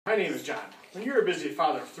My name is John. When you're a busy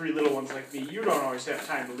father of 3 little ones like me, you don't always have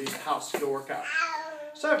time to leave the house to go work out.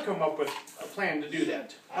 So I've come up with a plan to do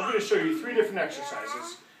that. I'm going to show you 3 different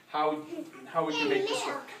exercises, how we can make this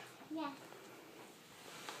work.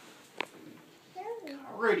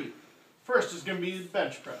 Alrighty. First is going to be the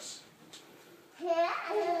bench press. Come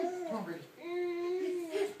on, Brady.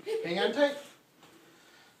 Hang on tight.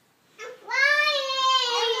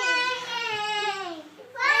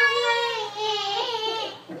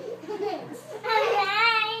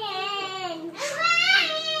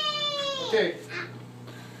 Okay.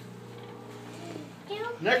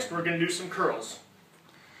 Next, we're going to do some curls.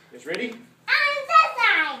 You guys ready?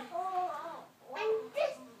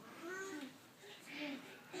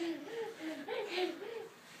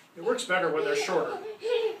 It works better when they're shorter.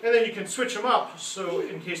 And then you can switch them up, so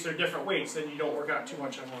in case they're different weights, then you don't work out too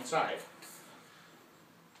much on one side.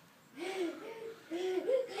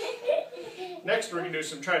 Next, we're going to do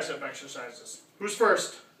some tricep exercises. Who's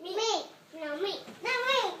first? Me. No, me. No,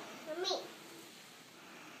 me. No, me.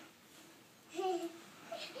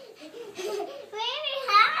 Baby,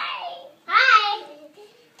 hi. Hi.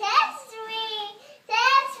 That's me.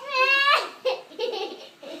 That's me.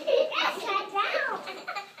 That's my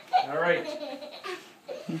down. All right.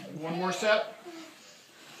 One more set.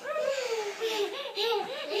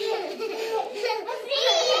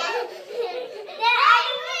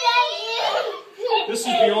 This is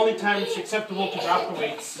the only time it's acceptable to drop the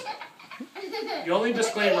weights. The only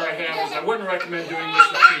disclaimer I have is I wouldn't recommend doing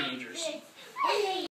this with teenagers.